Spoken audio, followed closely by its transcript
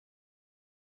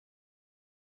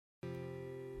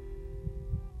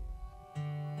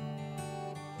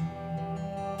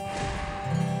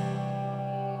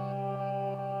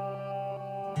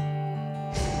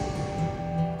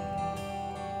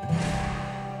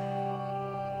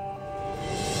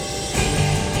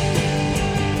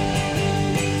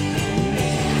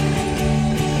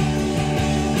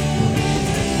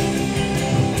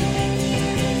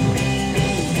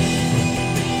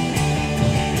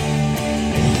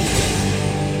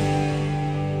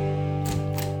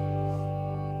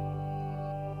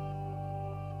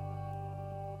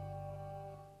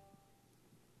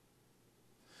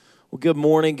good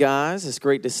morning, guys. It's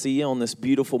great to see you on this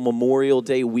beautiful Memorial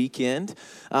Day weekend.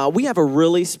 We have a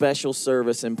really special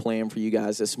service and plan for you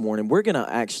guys this morning. We're going to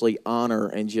actually honor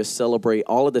and just celebrate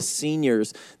all of the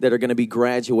seniors that are going to be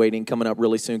graduating coming up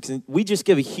really soon. Can we just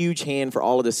give a huge hand for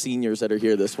all of the seniors that are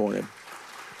here this morning?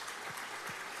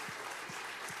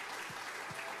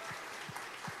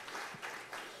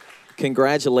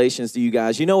 Congratulations to you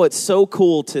guys. You know, it's so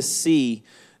cool to see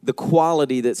the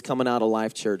quality that's coming out of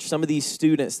Life Church. Some of these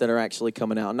students that are actually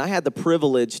coming out. And I had the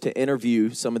privilege to interview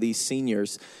some of these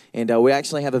seniors. And we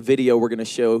actually have a video we're going to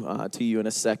show to you in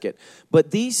a second.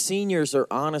 But these seniors are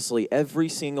honestly, every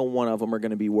single one of them are going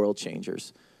to be world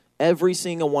changers. Every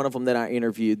single one of them that I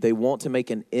interviewed, they want to make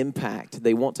an impact.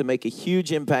 They want to make a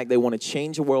huge impact. They want to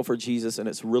change the world for Jesus. And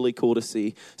it's really cool to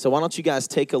see. So why don't you guys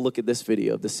take a look at this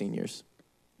video of the seniors.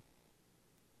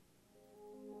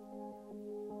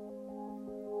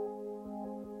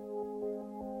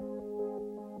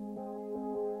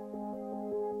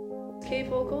 Kay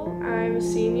Vogel. I'm a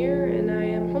senior and I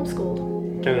am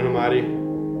homeschooled. Kenan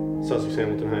Hamadi, Sussex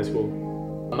Hamilton High School.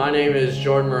 My name is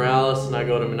Jordan Morales and I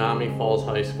go to Menominee Falls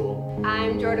High School.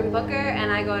 I'm Jordan Booker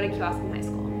and I go to Kewaskum High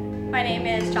School. My name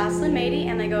is Jocelyn Mady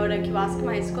and I go to Kewaskum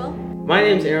High School. My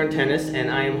name is Aaron Tennis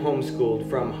and I am homeschooled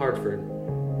from Hartford.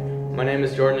 My name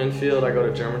is Jordan Infield. I go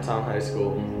to Germantown High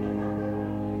School.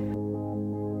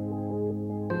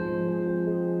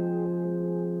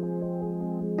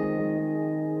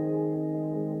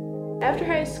 After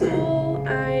high school,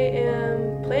 I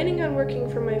am planning on working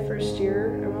for my first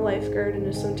year. I'm a lifeguard and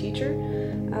a swim teacher.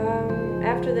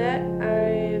 After that,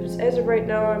 as of right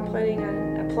now, I'm planning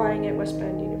on applying at West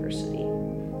Bend University.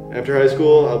 After high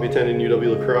school, I'll be attending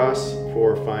UW La Crosse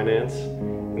for finance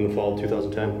in the fall of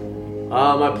 2010.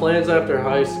 My plans after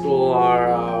high school are,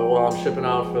 I'm shipping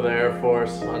out for the Air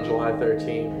Force on July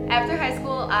 13th. After high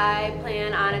school, I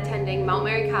plan on attending Mount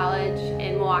Mary College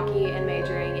in Milwaukee and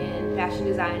majoring in fashion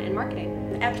design and marketing.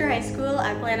 After high school,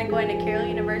 I plan on going to Carroll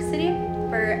University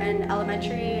for an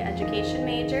elementary education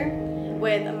major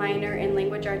with a minor in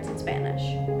language arts and Spanish.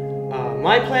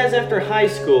 My plans after high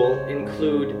school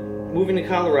include moving to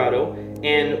Colorado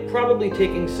and probably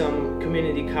taking some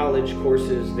community college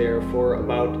courses there for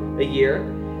about a year.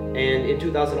 And in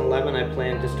 2011, I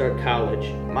plan to start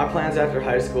college. My plans after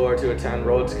high school are to attend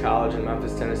Rhodes College in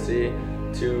Memphis, Tennessee,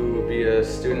 to be a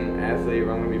student athlete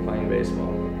where I'm going to be playing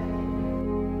baseball.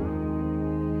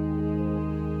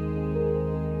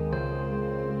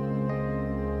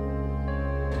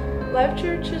 Life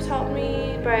Church has helped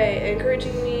me by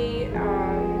encouraging me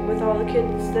with all the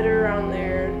kids that are around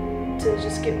there to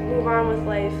just move on with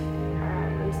life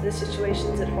and the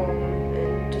situations at home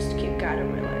and just keep God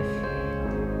in my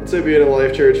life. I'd say being at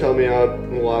Life Church helped me out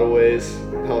in a lot of ways.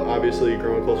 Obviously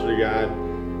growing closer to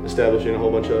God, establishing a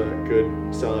whole bunch of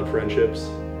good, solid friendships,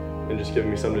 and just giving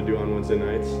me something to do on Wednesday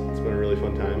nights. It's been a really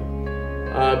fun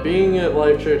time. Being at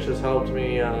Life Church has helped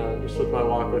me just with my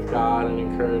walk with God and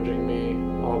encouraging me.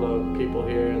 All the people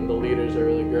here and the leaders are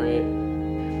really great.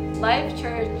 Life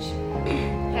Church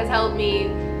has helped me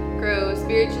grow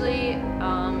spiritually,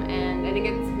 and I think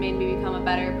it's made me become a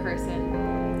better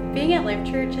person. Being at Life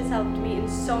Church has helped me in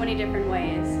so many different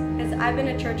ways, because I've been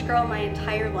a church girl my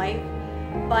entire life,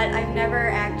 but I've never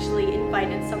actually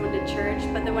invited someone to church.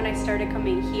 But then when I started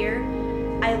coming here,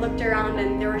 I looked around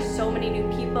and there were so many new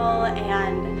people,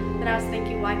 and then I was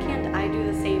thinking, why can't I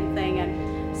do the same thing?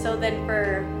 And so then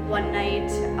for one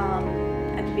night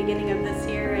at the beginning of this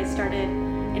year, I started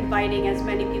inviting as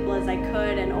many people as I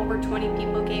could, and over 20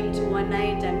 people came to one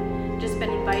night, and just been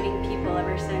inviting people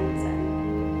ever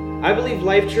since. I believe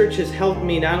Life Church has helped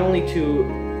me not only to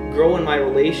grow in my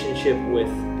relationship with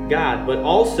God, but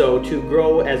also to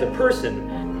grow as a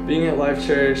person. Being at Life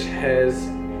Church has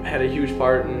had a huge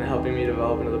part in helping me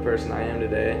develop into the person I am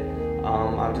today.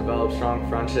 I've developed strong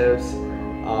friendships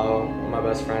with my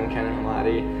best friend Kenan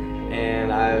Hamadi,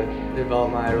 and I've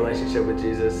developed my relationship with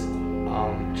Jesus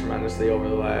tremendously over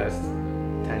the last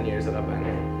 10 years that I've been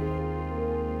here.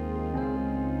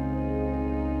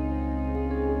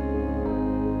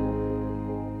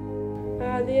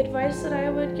 The advice that I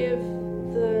would give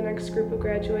the next group of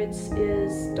graduates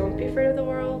is don't be afraid of the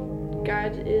world.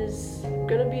 God is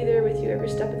going to be there with you every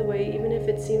step of the way, even if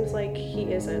it seems like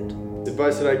He isn't. The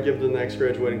advice that I'd give to the next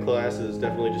graduating class is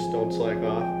definitely just don't slack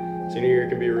off. Senior year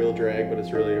can be a real drag, but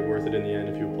it's really worth it in the end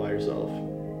if you apply yourself.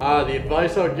 The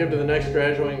advice I would give to the next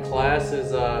graduating class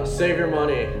is save your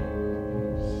money.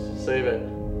 Save it.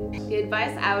 The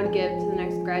advice I would give to the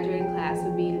next graduating class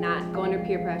would be not go under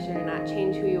peer pressure and not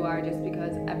change who you are just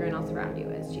because everyone else around you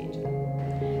is changing.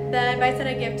 The advice that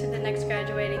I give to the next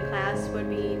graduating class would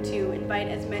be to invite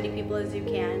as many people as you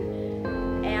can,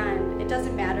 and it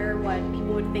doesn't matter what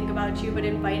people would think about you, but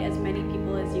invite as many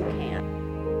people as you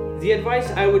can. The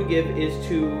advice I would give is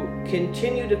to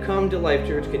continue to come to Life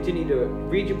Church, continue to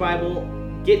read your Bible,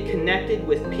 get connected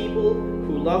with people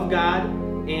who love God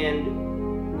and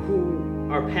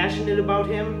who are passionate about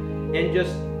Him, and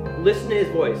just listen to His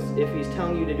voice. If He's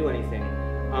telling you to do anything,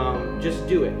 just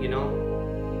do it, you know?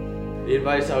 The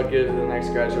advice I would give to the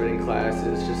next graduating class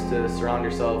is just to surround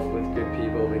yourself with good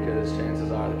people, because chances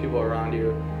are the people around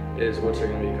you is what you're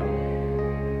going to become.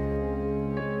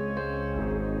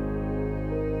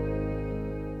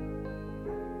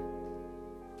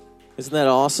 Isn't that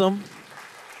awesome?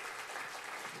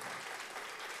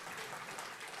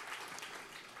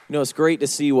 You know, it's great to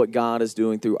see what God is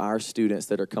doing through our students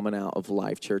that are coming out of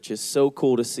Life Church. It's so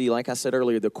cool to see, like I said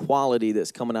earlier, the quality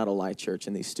that's coming out of Life Church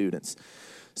in these students.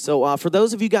 So for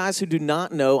those of you guys who do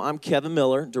not know, I'm Kevin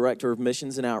Miller, Director of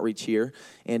Missions and Outreach here,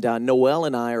 and Noel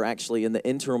and I are actually in the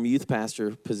interim youth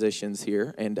pastor positions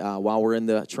here, and while we're in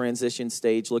the transition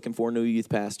stage looking for a new youth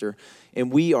pastor,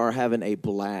 and we are having a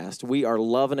blast. We are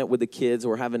loving it with the kids.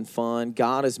 We're having fun.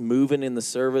 God is moving in the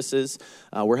services.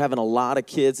 We're having a lot of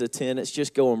kids attend. It's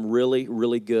just going really,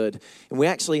 really good. And we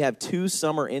actually have 2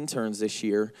 summer interns this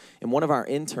year, and one of our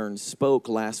interns spoke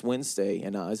last Wednesday,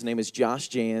 and his name is Josh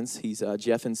Jans. He's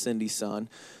Jeff and Cindy's son.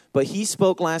 But he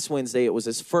spoke last Wednesday. It was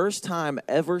his first time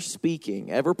ever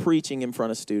speaking, ever preaching in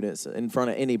front of students, in front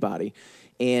of anybody.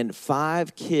 And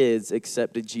 5 kids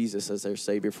accepted Jesus as their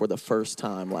Savior for the first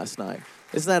time last night.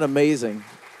 Isn't that amazing?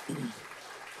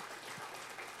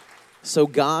 So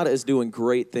God is doing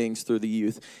great things through the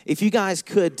youth. If you guys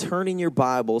could turn in your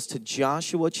Bibles to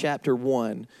Joshua chapter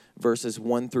 1, verses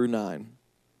 1 through 9.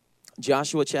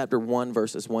 Joshua chapter 1,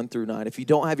 verses 1 through 9. If you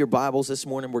don't have your Bibles this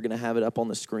morning, we're going to have it up on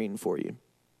the screen for you.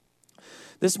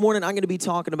 This morning, I'm going to be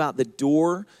talking about the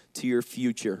door to your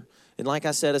future. And like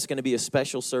I said, it's going to be a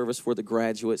special service for the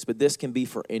graduates, but this can be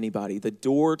for anybody, the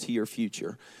door to your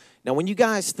future. Now, when you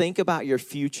guys think about your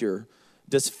future,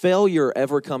 does failure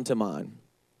ever come to mind?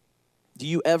 Do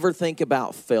you ever think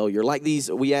about failure? Like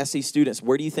we asked these students,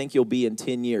 where do you think you'll be in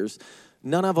 10 years?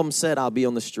 None of them said, I'll be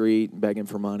on the street begging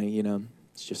for money, you know.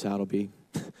 It's just how it'll be.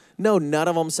 No, none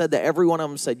of them said that. Every one of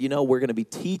them said, you know, we're going to be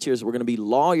teachers, we're going to be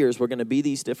lawyers, we're going to be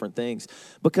these different things.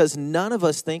 Because none of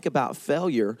us think about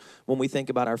failure when we think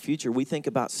about our future. We think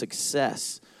about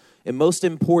success. And most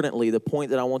importantly, the point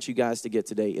that I want you guys to get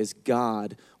today is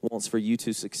God wants for you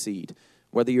to succeed.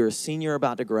 Whether you're a senior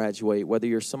about to graduate, whether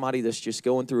you're somebody that's just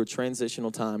going through a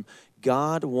transitional time,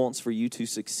 God wants for you to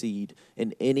succeed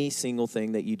in any single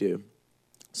thing that you do.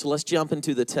 So let's jump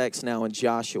into the text now in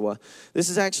Joshua. This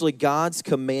is actually God's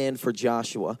command for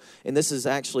Joshua, and this is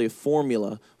actually a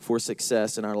formula for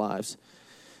success in our lives.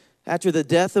 After the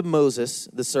death of Moses,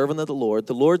 the servant of the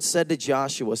Lord said to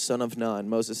Joshua, son of Nun,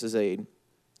 Moses' aide,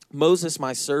 Moses,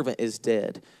 my servant, is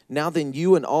dead. Now then,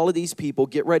 you and all of these people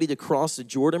get ready to cross the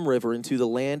Jordan River into the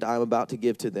land I am about to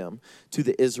give to them, to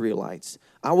the Israelites.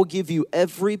 I will give you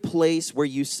every place where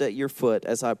you set your foot,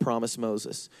 as I promised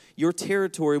Moses. Your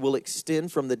territory will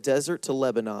extend from the desert to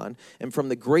Lebanon, and from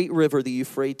the great river, the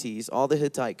Euphrates, all the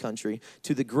Hittite country,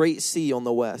 to the great sea on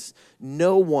the west.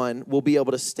 No one will be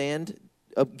able to stand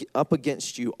up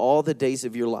against you all the days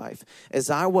of your life. As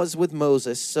I was with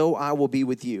Moses, so I will be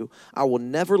with you. I will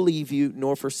never leave you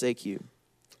nor forsake you.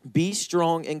 Be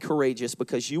strong and courageous,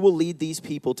 because you will lead these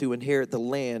people to inherit the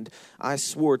land I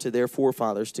swore to their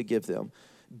forefathers to give them.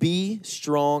 Be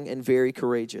strong and very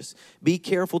courageous. Be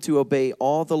careful to obey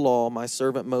all the law my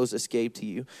servant Moses gave to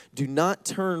you. Do not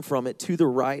turn from it to the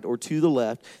right or to the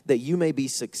left, that you may be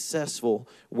successful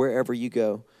wherever you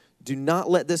go. Do not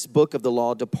let this book of the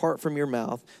law depart from your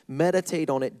mouth.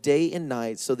 Meditate on it day and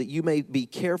night, so that you may be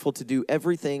careful to do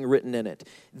everything written in it.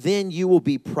 Then you will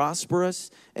be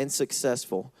prosperous and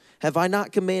successful. Have I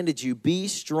not commanded you? Be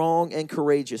strong and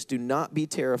courageous. Do not be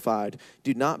terrified.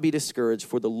 Do not be discouraged,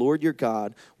 for the Lord your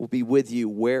God will be with you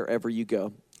wherever you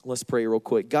go. Let's pray real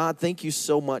quick. God, thank you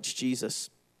so much, Jesus,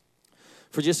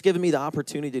 for just giving me the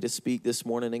opportunity to speak this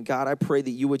morning. And God, I pray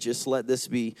that you would just let this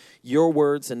be your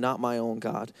words and not my own,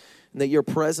 God. And that your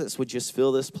presence would just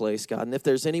fill this place, God. And if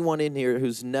there's anyone in here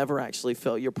who's never actually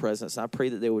felt your presence, I pray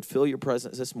that they would feel your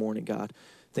presence this morning, God.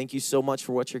 Thank you so much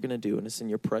for what you're going to do. And it's in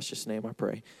your precious name I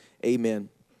pray. Amen.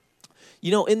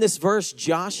 You know, in this verse,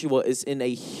 Joshua is in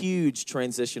a huge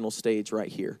transitional stage right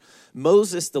here.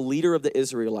 Moses, the leader of the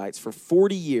Israelites, for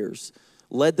 40 years,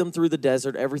 led them through the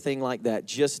desert, everything like that,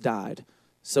 just died.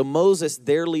 So Moses,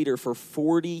 their leader for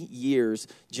 40 years,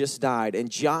 just died. And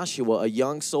Joshua, a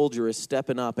young soldier, is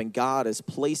stepping up, and God is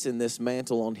placing this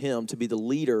mantle on him to be the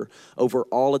leader over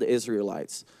all of the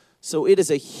Israelites. So it is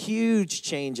a huge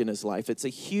change in his life. It's a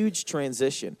huge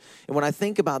transition. And when I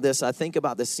think about this, I think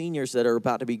about the seniors that are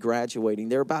about to be graduating.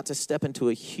 They're about to step into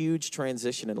a huge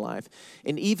transition in life.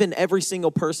 And even every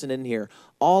single person in here,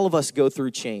 all of us go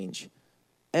through change.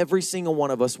 Every single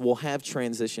one of us will have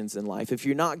transitions in life. If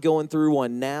you're not going through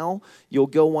one now, you'll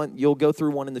go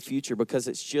through one in the future because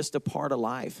it's just a part of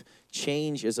life.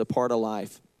 Change is a part of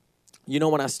life. You know,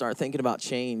 when I start thinking about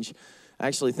change, I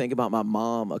actually think about my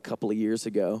mom a couple of years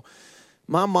ago.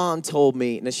 My mom told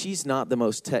me, now she's not the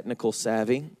most technical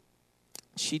savvy.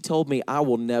 She told me I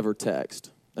will never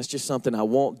text. That's just something I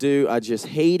won't do. I just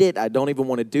hate it. I don't even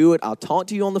want to do it. I'll talk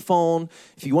to you on the phone.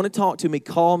 If you want to talk to me,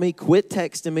 call me. Quit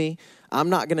texting me. I'm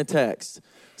not going to text.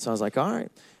 So I was like, all right.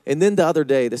 And then the other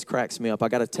day, this cracks me up. I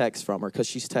got a text from her because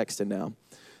she's texting now.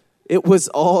 It was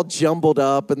all jumbled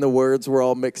up, and the words were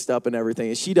all mixed up and everything.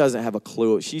 And she doesn't have a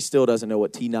clue. She still doesn't know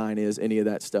what T9 is, any of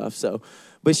that stuff.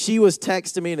 But she was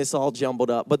texting me, and it's all jumbled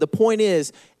up. But the point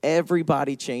is,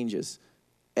 everybody changes.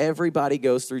 Everybody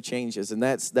goes through changes, and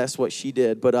that's what she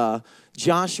did. But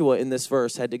Joshua in this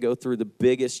verse had to go through the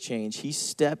biggest change. He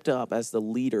stepped up as the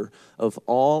leader of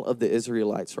all of the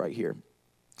Israelites right here.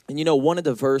 And you know, one of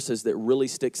the verses that really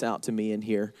sticks out to me in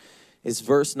here is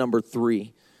verse number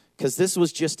 3. Because this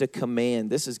was just a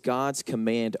command. This is God's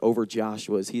command over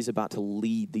Joshua as he's about to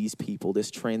lead these people,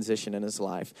 this transition in his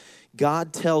life.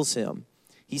 God tells him,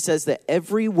 he says that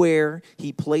everywhere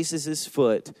he places his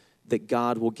foot, that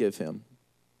God will give him.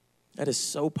 That is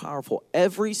so powerful.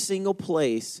 Every single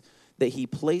place that he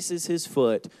places his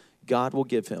foot, God will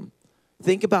give him.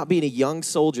 Think about being a young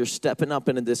soldier stepping up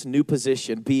into this new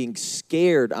position, being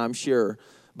scared, I'm sure,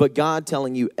 but God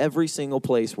telling you every single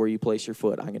place where you place your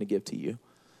foot, I'm going to give to you.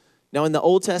 Now, in the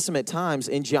Old Testament times,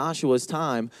 in Joshua's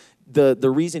time, the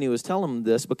reason he was telling them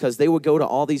this, because they would go to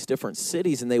all these different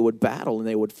cities and they would battle and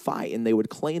they would fight and they would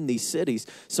claim these cities.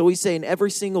 So he's saying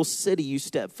every single city you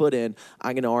step foot in,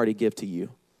 I'm going to already give to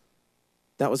you.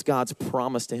 That was God's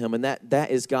promise to him, and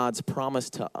that is God's promise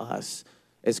to us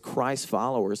as Christ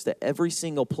followers, that every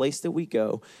single place that we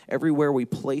go, everywhere we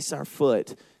place our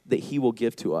foot, that he will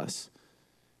give to us.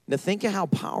 Now, think of how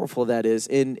powerful that is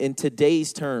in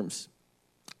today's terms.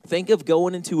 Think of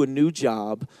going into a new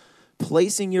job,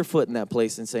 placing your foot in that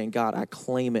place and saying, God, I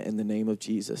claim it in the name of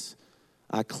Jesus.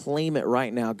 I claim it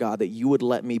right now, God, that you would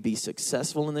let me be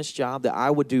successful in this job, that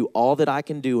I would do all that I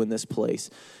can do in this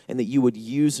place, and that you would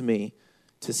use me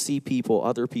to see people,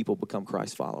 other people, become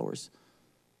Christ followers.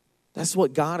 That's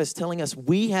what God is telling us.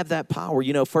 We have that power.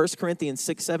 You know, 1 Corinthians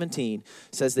 6:17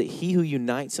 says that he who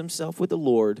unites himself with the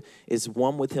Lord is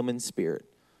one with him in spirit.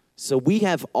 So we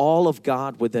have all of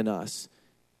God within us.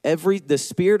 The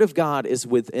Spirit of God is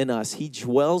within us. He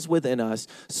dwells within us.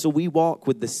 So we walk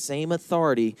with the same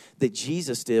authority that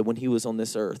Jesus did when he was on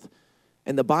this earth.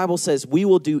 And the Bible says we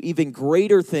will do even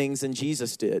greater things than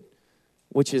Jesus did,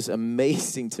 which is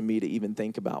amazing to me to even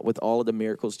think about with all of the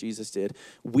miracles Jesus did.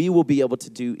 We will be able to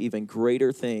do even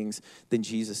greater things than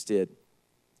Jesus did.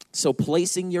 So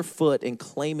placing your foot and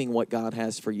claiming what God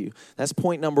has for you. That's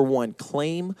point number 1.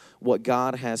 Claim what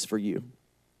God has for you.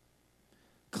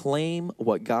 Claim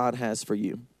what God has for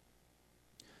you.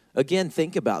 Again,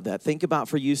 think about that. Think about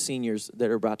for you seniors that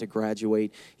are about to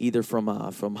graduate either from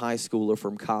high school or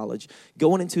from college.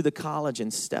 Going into the college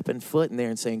and stepping foot in there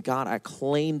and saying, God, I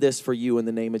claim this for you in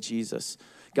the name of Jesus.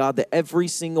 God, that every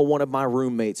single one of my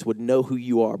roommates would know who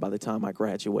you are by the time I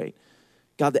graduate.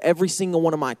 God, that every single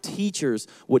one of my teachers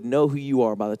would know who you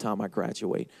are by the time I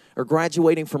graduate. Or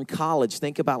graduating from college,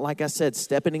 think about, like I said,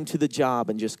 stepping into the job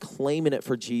and just claiming it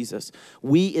for Jesus.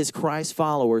 We as Christ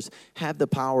followers have the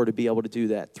power to be able to do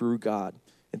that through God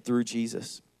and through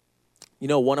Jesus. You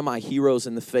know, one of my heroes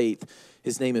in the faith,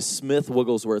 his name is Smith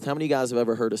Wigglesworth. How many of you guys have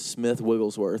ever heard of Smith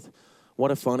Wigglesworth?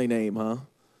 What a funny name, huh?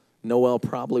 Noel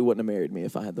probably wouldn't have married me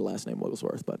if I had the last name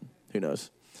Wigglesworth, but who knows?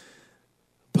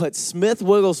 But Smith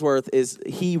Wigglesworth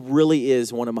he really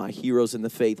is one of my heroes in the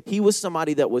faith. He was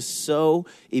somebody that was so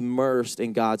immersed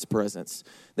in God's presence.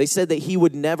 They said that he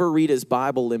would never read his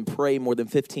Bible and pray more than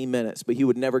 15 minutes, but he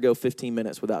would never go 15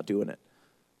 minutes without doing it,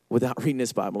 without reading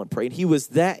his Bible and praying. He was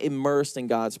that immersed in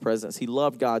God's presence. He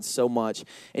loved God so much,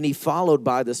 and he followed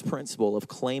by this principle of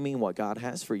claiming what God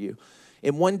has for you.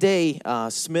 And one day,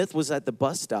 Smith was at the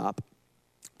bus stop.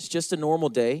 It's just a normal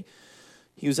day.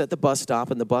 He was at the bus stop,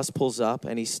 and the bus pulls up,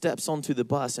 and he steps onto the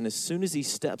bus. And as soon as he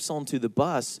steps onto the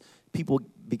bus, people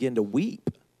begin to weep.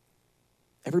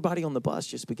 Everybody on the bus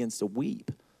just begins to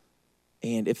weep.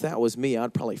 And if that was me,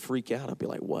 I'd probably freak out. I'd be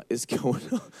like, what is going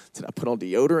on? Did I put on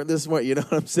deodorant this morning? You know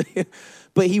what I'm saying?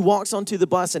 But he walks onto the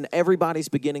bus, and everybody's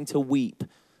beginning to weep.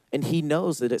 And he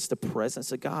knows that it's the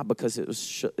presence of God because it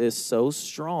is so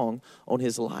strong on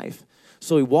his life.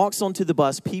 So he walks onto the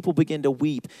bus, people begin to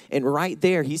weep, and right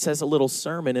there he says a little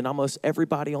sermon, and almost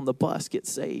everybody on the bus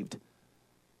gets saved.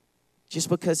 Just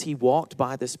because he walked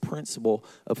by this principle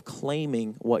of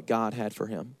claiming what God had for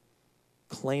him.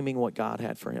 Claiming what God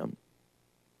had for him.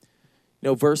 You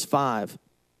know, verse 5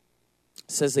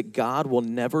 says that God will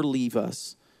never leave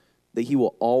us, that he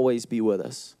will always be with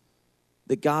us.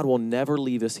 That God will never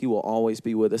leave us, he will always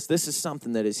be with us. This is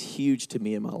something that is huge to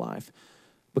me in my life.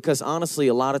 Because honestly,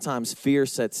 a lot of times fear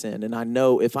sets in. And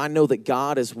if I know that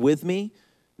God is with me,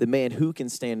 then man, who can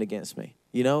stand against me?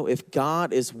 You know, if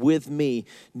God is with me,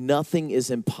 nothing is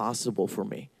impossible for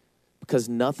me. Because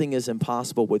nothing is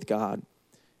impossible with God.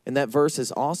 And that verse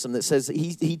is awesome. That says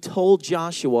he told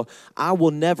Joshua, I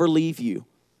will never leave you.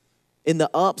 In the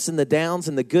ups and the downs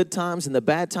and the good times and the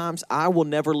bad times, I will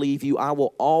never leave you. I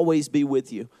will always be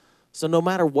with you. So no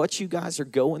matter what you guys are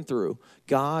going through,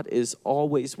 God is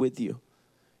always with you.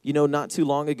 You know, not too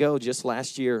long ago, just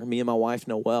last year, me and my wife,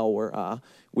 Noelle,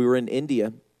 we were in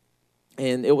India.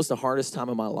 And it was the hardest time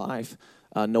of my life.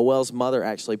 Noelle's mother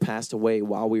actually passed away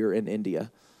while we were in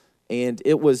India. And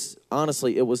it was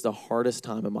the hardest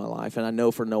time in my life. And I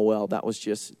know for Noelle, that was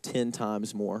just 10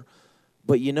 times more.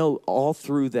 But you know, all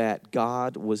through that,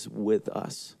 God was with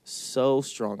us so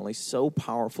strongly, so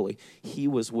powerfully. He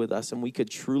was with us, and we could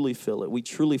truly feel it. We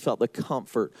truly felt the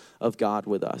comfort of God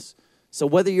with us. So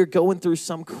whether you're going through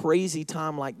some crazy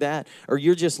time like that, or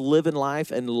you're just living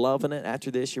life and loving it, after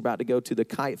this, you're about to go to the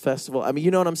Kite Festival. I mean, you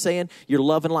know what I'm saying? You're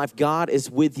loving life. God is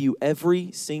with you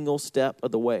every single step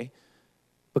of the way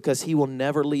because he will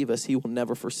never leave us. He will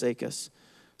never forsake us.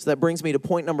 So that brings me to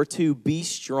point number 2, be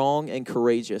strong and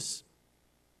courageous.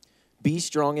 Be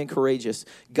strong and courageous.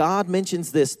 God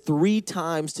mentions this 3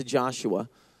 times to Joshua.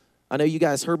 I know you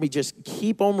guys heard me just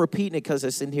keep on repeating it because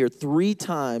it's in here 3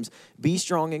 times. Be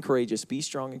strong and courageous, be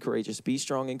strong and courageous, be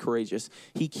strong and courageous.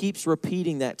 He keeps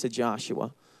repeating that to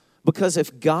Joshua. Because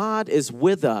if God is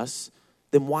with us,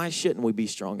 then why shouldn't we be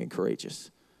strong and courageous?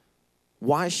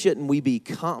 Why shouldn't we be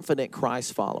confident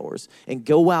Christ followers and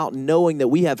go out knowing that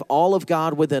we have all of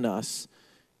God within us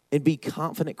and be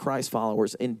confident Christ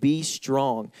followers and be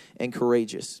strong and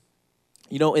courageous?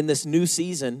 You know, in this new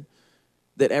season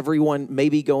that everyone may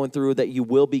be going through, that you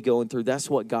will be going through, that's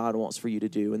what God wants for you to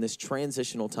do. In this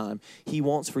transitional time, he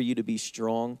wants for you to be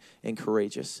strong and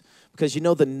courageous. Because you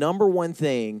know, the number one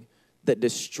thing that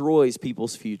destroys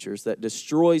people's futures, that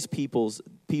destroys people's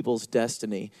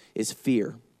destiny is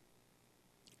fear.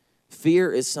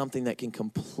 Fear is something that can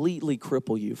completely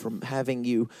cripple you from having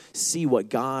you see what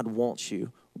God wants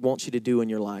you to do in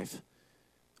your life.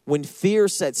 When fear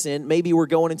sets in, maybe we're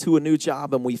going into a new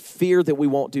job and we fear that we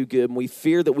won't do good and we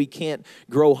fear that we can't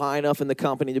grow high enough in the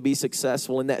company to be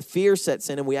successful, and that fear sets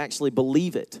in and we actually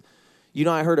believe it. You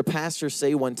know, I heard a pastor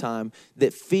say one time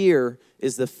that fear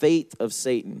is the faith of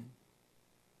Satan.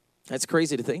 That's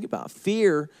crazy to think about.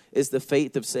 Fear is the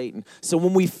faith of Satan. So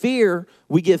when we fear,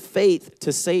 we give faith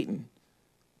to Satan.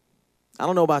 I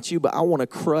don't know about you, but I want to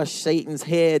crush Satan's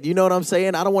head. You know what I'm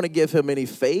saying? I don't want to give him any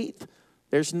faith.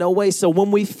 There's no way. So when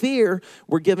we fear,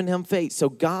 we're giving him faith. So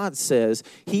God says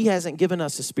he hasn't given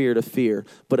us a spirit of fear,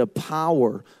 but a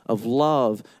power of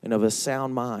love and of a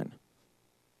sound mind.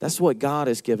 That's what God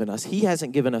has given us. He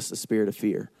hasn't given us a spirit of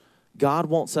fear. God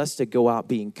wants us to go out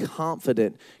being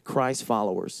confident Christ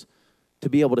followers, to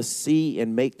be able to see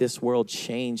and make this world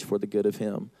change for the good of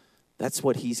him. That's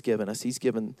what he's given us. He's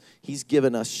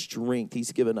given us strength.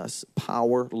 He's given us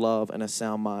power, love, and a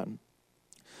sound mind.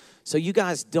 So you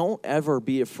guys, don't ever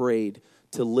be afraid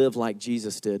to live like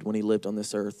Jesus did when he lived on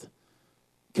this earth.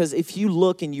 Because if you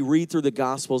look and you read through the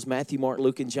Gospels, Matthew, Mark,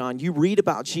 Luke, and John, you read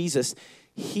about Jesus,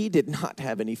 he did not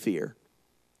have any fear.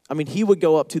 I mean, he would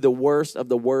go up to the worst of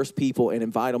the worst people and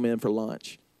invite them in for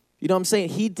lunch. You know what I'm saying?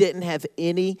 He didn't have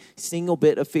any single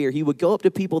bit of fear. He would go up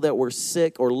to people that were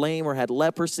sick or lame or had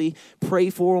leprosy,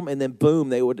 pray for them, and then boom,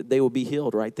 they would be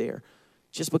healed right there.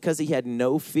 Just because he had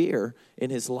no fear in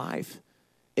his life.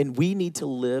 And we need to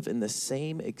live in the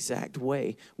same exact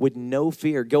way with no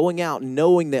fear, going out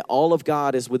knowing that all of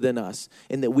God is within us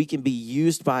and that we can be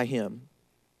used by him.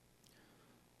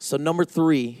 So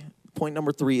point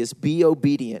number 3 is be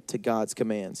obedient to God's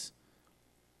commands.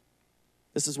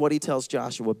 This is what he tells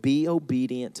Joshua, be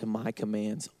obedient to my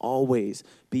commands. Always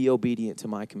be obedient to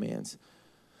my commands.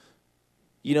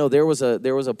 You know, there was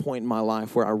a point in my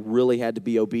life where I really had to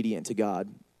be obedient to God.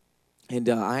 And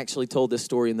I actually told this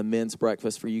story in the men's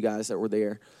breakfast for you guys that were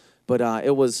there. But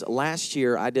it was last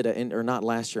year, not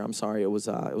last year, I'm sorry. It was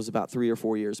about 3 or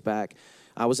 4 years back.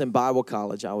 I was in Bible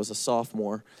college. I was a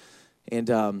sophomore. And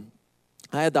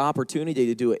I had the opportunity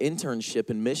to do an internship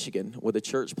in Michigan with a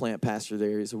church plant pastor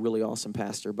there. He's a really awesome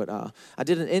pastor. But I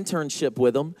did an internship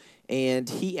with him, and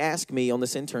he asked me on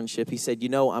this internship, he said,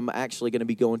 I'm actually going to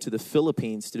be going to the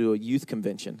Philippines to do a youth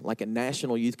convention, like a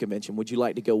national youth convention. Would you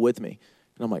like to go with me?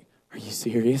 And I'm like, are you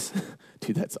serious?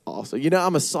 Dude, that's awesome.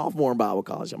 I'm a sophomore in Bible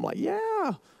college. I'm like,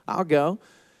 yeah, I'll go.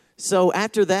 So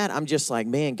after that, I'm just like,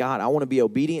 man, God, I want to be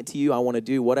obedient to you. I want to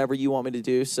do whatever you want me to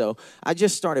do. So I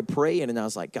just started praying, and I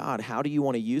was like, God, how do you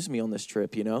want to use me on this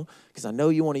trip, Because I know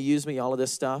you want to use me, all of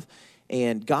this stuff.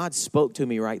 And God spoke to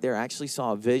me right there. I actually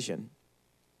saw a vision.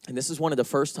 And this is one of the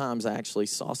first times I actually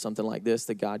saw something like this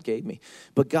that God gave me.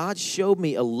 But God showed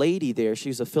me a lady there. She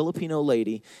was a Filipino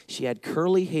lady. She had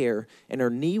curly hair, and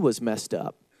her knee was messed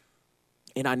up.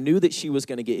 And I knew that she was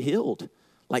going to get healed.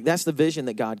 Like, that's the vision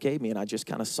that God gave me, and I just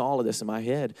kind of saw all of this in my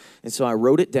head. And so I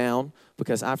wrote it down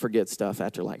because I forget stuff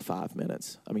after like 5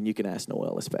 minutes. I mean, you can ask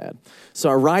Noel, it's bad. So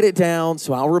I write it down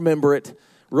so I'll remember it,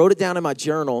 wrote it down in my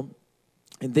journal,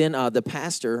 and then the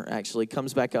pastor actually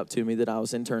comes back up to me that I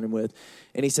was interning with,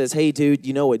 and he says, hey, dude,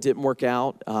 it didn't work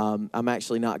out. I'm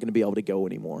actually not going to be able to go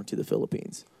anymore to the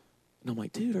Philippines. And I'm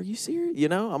like, dude, are you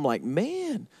serious? I'm like,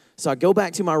 man. So I go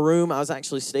back to my room. I was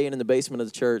actually staying in the basement of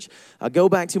the church. I go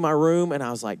back to my room, and I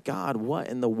was like, God, what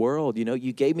in the world?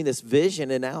 You gave me this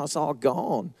vision, and now it's all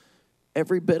gone,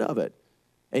 every bit of it.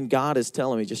 And God is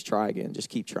telling me, just try again. Just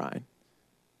keep trying.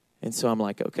 And so I'm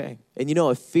like, okay. And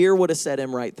if fear would have set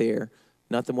in right there,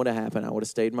 nothing would have happened. I would have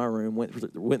stayed in my room,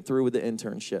 went through with the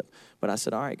internship. But I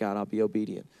said, all right, God, I'll be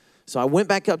obedient. So I went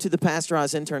back up to the pastor I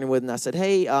was interning with, and I said,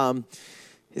 hey,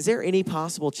 is there any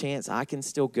possible chance I can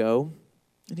still go?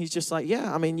 And he's just like,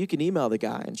 yeah, I mean, you can email the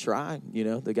guy and try,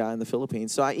 the guy in the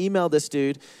Philippines. So I emailed this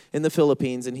dude in the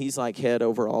Philippines, and he's like head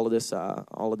over all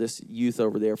of this youth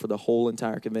over there for the whole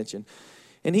entire convention.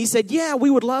 And he said, yeah, we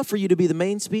would love for you to be the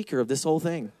main speaker of this whole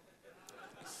thing.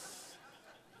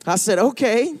 I said,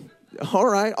 okay, all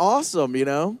right, awesome,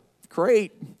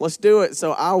 great, let's do it.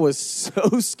 So I was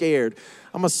so scared.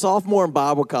 I'm a sophomore in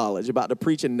Bible college about to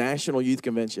preach a national youth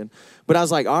convention. But I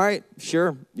was like, all right,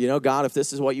 sure. God, if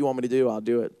this is what you want me to do, I'll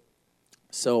do it.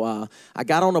 So I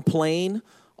got on a plane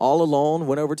all alone,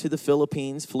 went over to the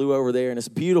Philippines, flew over there, and it's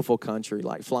a beautiful country,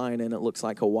 like flying in. It looks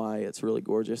like Hawaii. It's really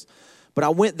gorgeous. But I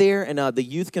went there, and the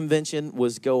youth convention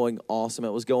was going awesome. It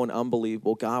was going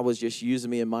unbelievable. God was just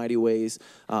using me in mighty ways.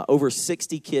 Over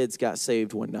 60 kids got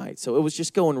saved one night. So it was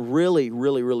just going really,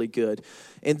 really, really good.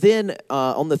 And then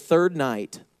on the third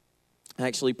night, I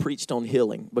actually preached on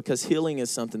healing, because healing is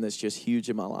something that's just huge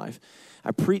in my life.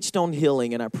 I preached on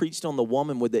healing, and I preached on the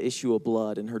woman with the issue of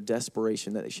blood and her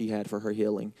desperation that she had for her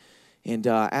healing. And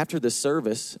after the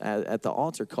service, at the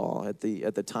altar call, at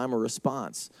the time of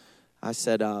response, I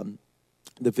said,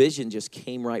 the vision just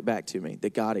came right back to me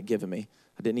that God had given me.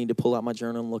 I didn't need to pull out my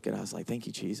journal and look at it. I was like, thank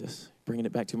you, Jesus, bringing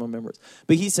it back to my remembrance.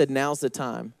 But he said, now's the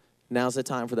time. Now's the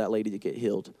time for that lady to get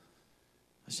healed.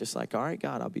 I was just like, all right,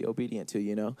 God, I'll be obedient to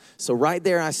you, So right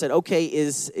there I said, okay,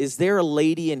 is there a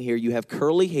lady in here? You have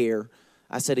curly hair.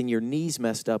 I said, and your knee's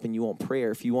messed up and you want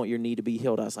prayer. If you want your knee to be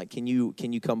healed, I was like, can you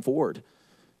come forward?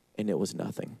 And it was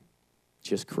nothing.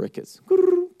 Just crickets.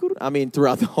 I mean,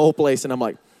 throughout the whole place. And I'm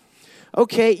like,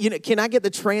 okay, can I get the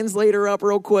translator up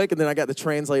real quick? And then I got the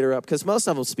translator up, because most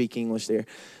of them speak English there.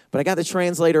 But I got the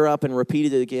translator up and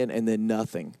repeated it again, and then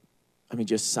nothing. I mean,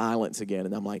 just silence again.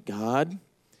 And I'm like, God,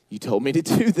 you told me to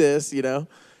do this,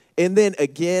 And then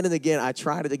again and again, I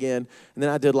tried it again. And then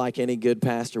I did like any good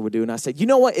pastor would do. And I said, you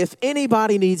know what? If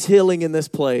anybody needs healing in this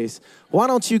place, why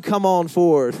don't you come on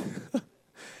forward?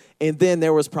 And then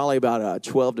there was probably about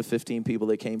 12 to 15 people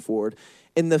that came forward.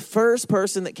 And the first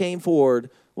person that came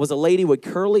forward was a lady with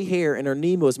curly hair, and her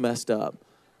knee was messed up.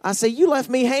 I said, you left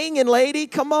me hanging, lady.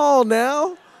 Come on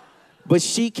now. But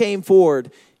she came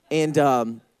forward, and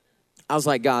I was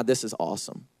like, God, this is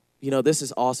awesome. This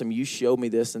is awesome. You showed me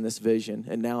this in this vision,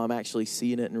 and now I'm actually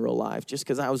seeing it in real life just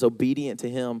because I was obedient to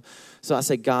him. So I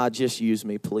said, God, just use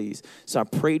me, please. So I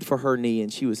prayed for her knee,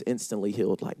 and she was instantly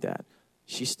healed like that.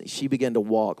 She began to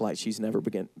walk like she's never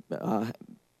been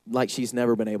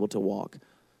able to walk.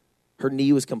 Her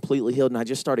knee was completely healed, and I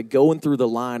just started going through the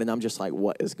line, and I'm just like,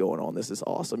 what is going on? This is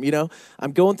awesome.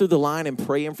 I'm going through the line and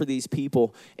praying for these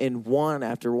people, and one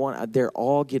after one, they're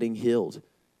all getting healed.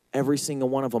 Every single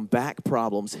one of them, back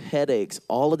problems, headaches,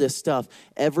 all of this stuff,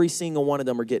 every single one of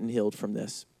them are getting healed from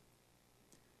this.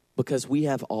 Because we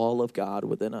have all of God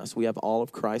within us. We have all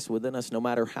of Christ within us, no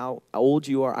matter how old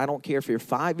you are. I don't care if you're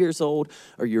 5 years old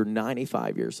or you're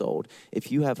 95 years old.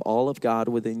 If you have all of God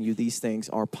within you, these things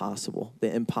are possible.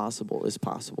 The impossible is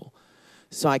possible.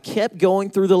 So I kept going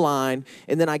through the line,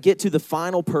 and then I get to the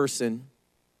final person,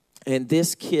 And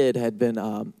this kid had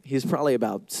been, he was probably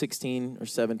about 16 or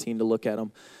 17 to look at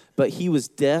him, but he was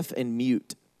deaf and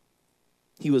mute.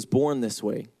 He was born this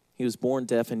way. He was born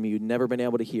deaf and mute, never been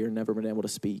able to hear, never been able to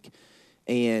speak.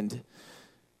 And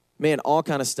man, all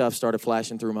kind of stuff started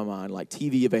flashing through my mind, like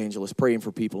TV evangelists praying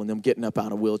for people and them getting up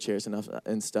out of wheelchairs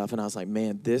and stuff. And I was like,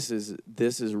 man, this is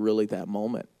really that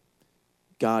moment.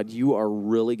 God, you are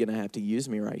really going to have to use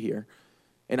me right here.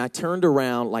 And I turned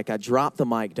around, like I dropped the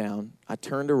mic down. I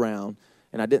turned around,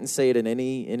 and I didn't say it in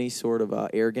any sort of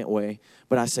arrogant way,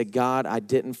 but I said, God, I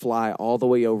didn't fly all the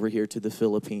way over here to the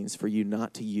Philippines for you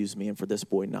not to use me and for this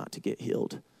boy not to get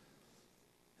healed.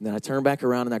 And then I turned back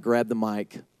around and I grabbed the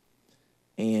mic,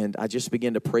 and I just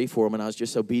began to pray for him, and I was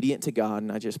just obedient to God,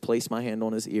 and I just placed my hand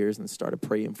on his ears and started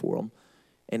praying for him.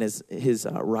 And his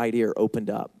right ear opened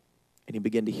up, and he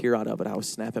began to hear out of it. I was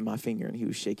snapping my finger, and he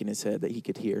was shaking his head that he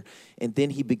could hear. And then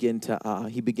he began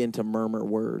to murmur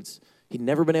words. He'd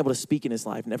never been able to speak in his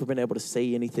life, never been able to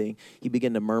say anything. He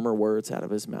began to murmur words out of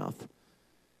his mouth.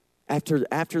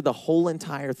 After the whole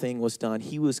entire thing was done,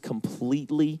 he was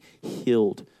completely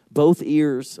healed. Both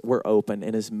ears were open,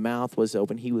 and his mouth was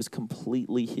open. He was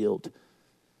completely healed.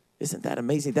 Isn't that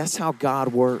amazing? That's how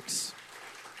God works.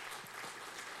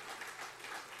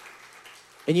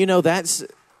 And you know, that's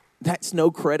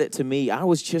no credit to me. I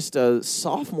was just a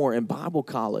sophomore in Bible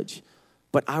college,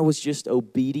 but I was just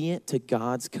obedient to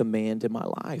God's command in my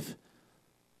life.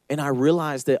 And I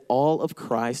realized that all of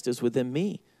Christ is within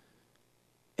me.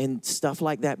 And stuff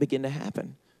like that began to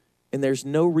happen. And there's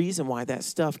no reason why that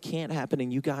stuff can't happen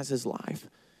in you guys' life,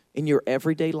 in your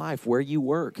everyday life, where you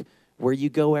work, where you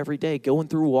go every day, going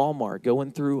through Walmart,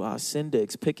 going through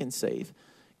Syndics, Pick and Save.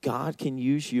 God can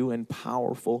use you in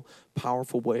powerful,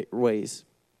 powerful ways.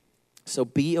 So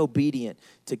be obedient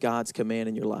to God's command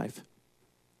in your life.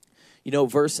 You know,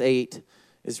 verse 8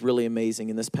 is really amazing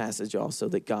in this passage also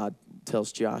that God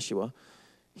tells Joshua.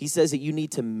 He says that you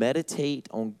need to meditate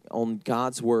on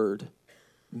God's word.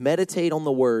 Meditate on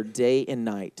the word day and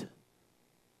night.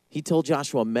 He told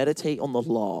Joshua, meditate on the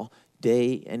law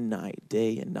day and night,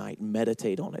 day and night.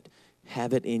 Meditate on it.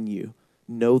 Have it in you.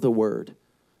 Know the word.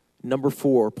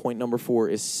 Point number 4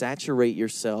 is saturate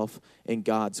yourself in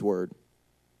God's word.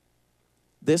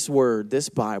 This word, this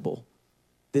Bible,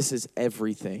 this is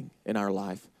everything in our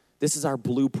life. This is our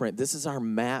blueprint. This is our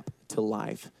map to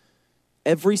life.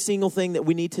 Every single thing that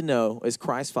we need to know as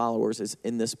Christ followers is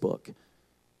in this book.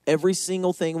 Every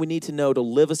single thing we need to know to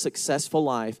live a successful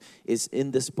life is in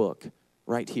this book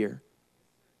right here.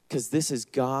 Because this is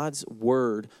God's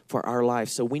word for our life.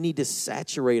 So we need to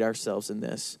saturate ourselves in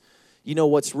this. You know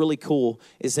what's really cool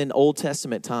is in Old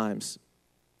Testament times,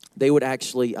 they would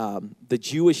actually, the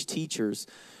Jewish teachers,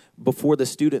 before the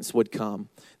students would come,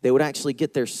 they would actually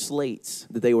get their slates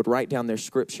that they would write down their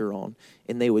scripture on,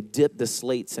 and they would dip the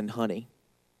slates in honey.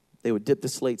 They would dip the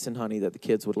slates in honey that the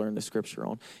kids would learn the scripture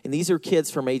on. And these are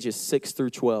kids from ages 6 through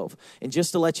 12. And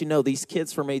just to let you know, these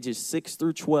kids from ages 6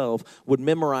 through 12 would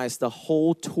memorize the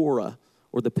whole Torah,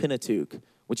 or the Pentateuch,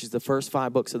 which is the first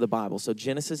 5 books of the Bible. So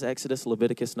Genesis, Exodus,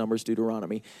 Leviticus, Numbers,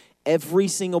 Deuteronomy. Every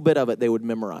single bit of it they would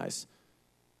memorize.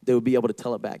 They would be able to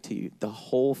tell it back to you. The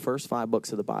whole first 5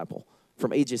 books of the Bible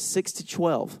from ages 6 to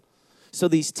 12. So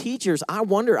these teachers, I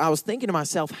was thinking to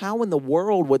myself, how in the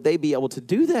world would they be able to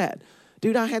do that?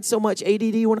 Dude, I had so much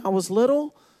ADD when I was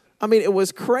little. I mean, it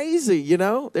was crazy, you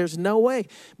know? There's no way.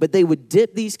 But they would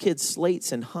dip these kids'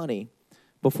 slates in honey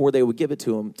before they would give it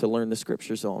to them to learn the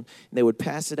scriptures on. And they would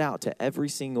pass it out to every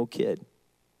single kid.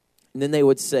 And then they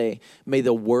would say, may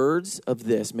the words of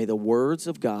this, may the words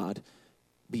of God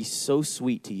be so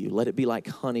sweet to you. Let it be like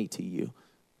honey to you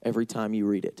every time you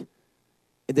read it.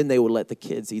 And then they would let the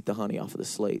kids eat the honey off of the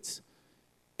slates.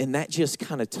 And that just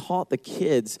kind of taught the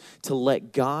kids to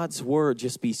let God's word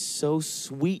just be so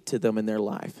sweet to them in their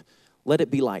life. Let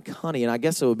it be like honey. And I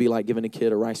guess it would be like giving a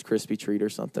kid a Rice Krispie treat or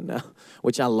something now,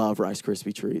 which I love Rice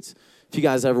Krispie treats. If you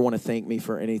guys ever want to thank me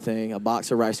for anything, a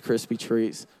box of Rice Krispie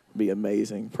treats would be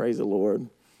amazing. Praise the Lord.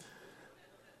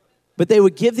 But they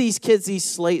would give these kids these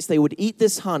slates. They would eat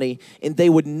this honey, and they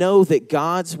would know that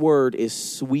God's word is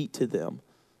sweet to them.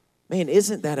 Man,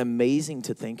 isn't that amazing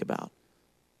to think about?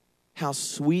 How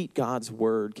sweet God's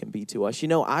word can be to us. You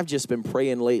know, I've just been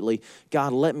praying lately,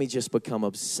 God, let me just become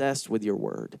obsessed with your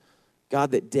word.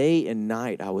 God, that day and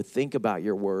night I would think about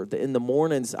your word. That in the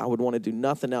mornings I would want to do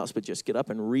nothing else but just get up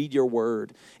and read your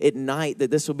word. At night,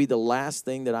 that this will be the last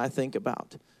thing that I think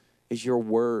about is your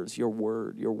words, your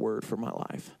word for my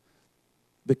life.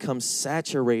 Become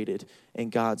saturated in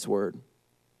God's word.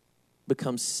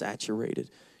 Become saturated.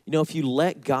 You know, if you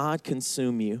let God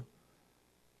consume you,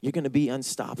 you're going to be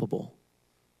unstoppable.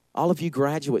 All of you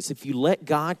graduates, if you let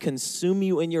God consume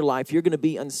you in your life, you're going to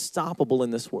be unstoppable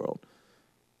in this world.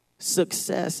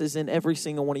 Success is in every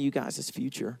single one of you guys'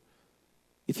 future.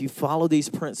 If you follow these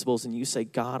principles and you say,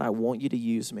 God, I want you to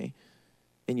use me,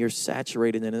 and you're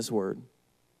saturated in his word.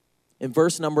 In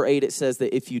verse number 8, it says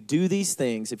that if you do these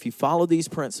things, if you follow these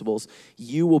principles,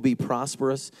 you will be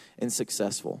prosperous and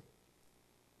successful.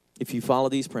 If you follow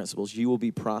these principles, you will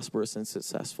be prosperous and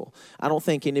successful. I don't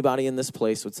think anybody in this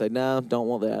place would say, no, don't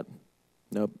want that.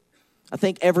 Nope. I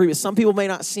think some people may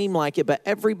not seem like it, but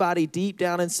everybody deep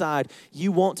down inside,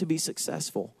 you want to be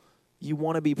successful. You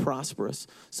want to be prosperous.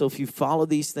 So if you follow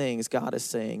these things, God is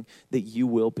saying that you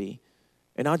will be.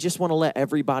 And I just want to let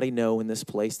everybody know in this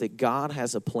place that God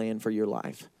has a plan for your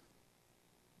life.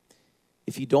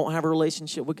 If you don't have a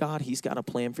relationship with God, he's got a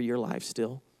plan for your life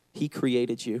still. He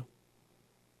created you.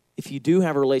 If you do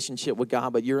have a relationship with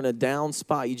God, but you're in a down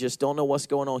spot, you just don't know what's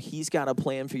going on, he's got a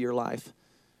plan for your life.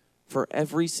 For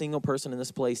every single person in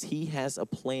this place, he has a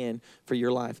plan for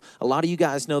your life. A lot of you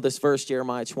guys know this verse,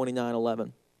 Jeremiah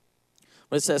 29:11.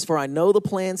 But it says, for I know the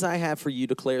plans I have for you,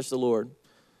 declares the Lord.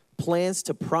 Plans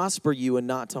to prosper you and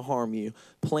not to harm you.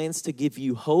 Plans to give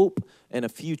you hope and a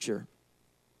future.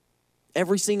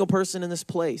 Every single person in this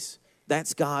place,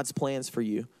 that's God's plans for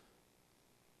you.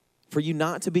 For you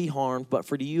not to be harmed, but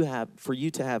for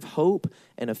you to have hope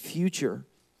and a future.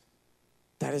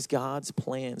 That is God's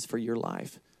plans for your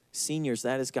life. Seniors,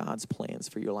 that is God's plans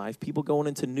for your life. People going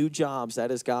into new jobs, that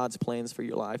is God's plans for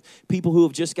your life. People who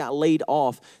have just got laid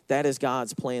off, that is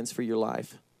God's plans for your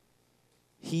life.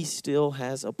 He still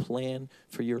has a plan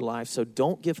for your life. So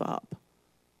don't give up.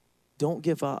 Don't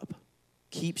give up.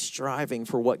 Keep striving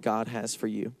for what God has for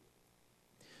you.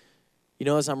 You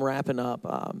know, as I'm wrapping up,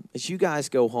 as you guys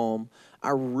go home,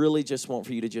 I really just want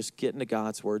for you to just get into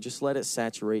God's word. Just let it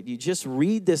saturate you. Just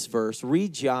read this verse.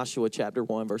 Read Joshua chapter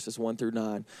 1, verses 1 through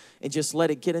 9, and just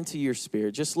let it get into your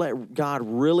spirit. Just let God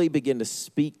really begin to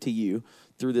speak to you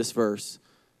through this verse.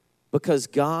 Because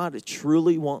God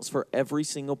truly wants for every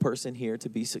single person here to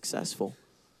be successful.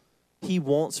 He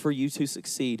wants for you to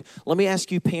succeed. Let me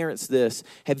ask you parents this.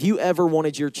 Have you ever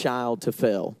wanted your child to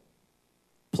fail?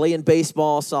 Playing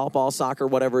baseball, softball, soccer,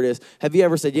 whatever it is. Have you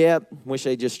ever said, yep, wish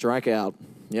they'd just strike out?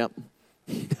 Yep.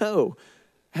 No,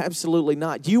 absolutely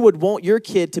not. You would want your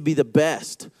kid to be the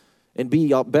best and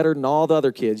be better than all the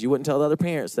other kids. You wouldn't tell the other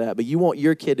parents that, but you want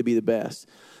your kid to be the best.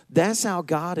 That's how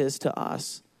God is to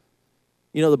us.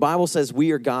 You know, the Bible says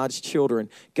we are God's children.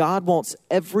 God wants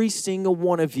every single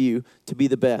one of you to be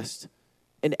the best.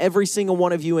 And every single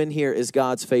one of you in here is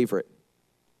God's favorite.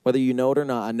 Whether you know it or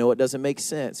not, I know it doesn't make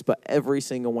sense, but every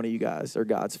single one of you guys are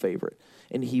God's favorite.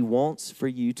 And he wants for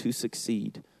you to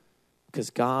succeed because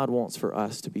God wants for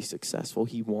us to be successful.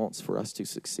 He wants for us to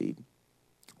succeed.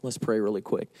 Let's pray really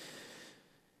quick.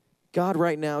 God,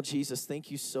 right now, Jesus, thank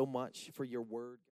you so much for your word.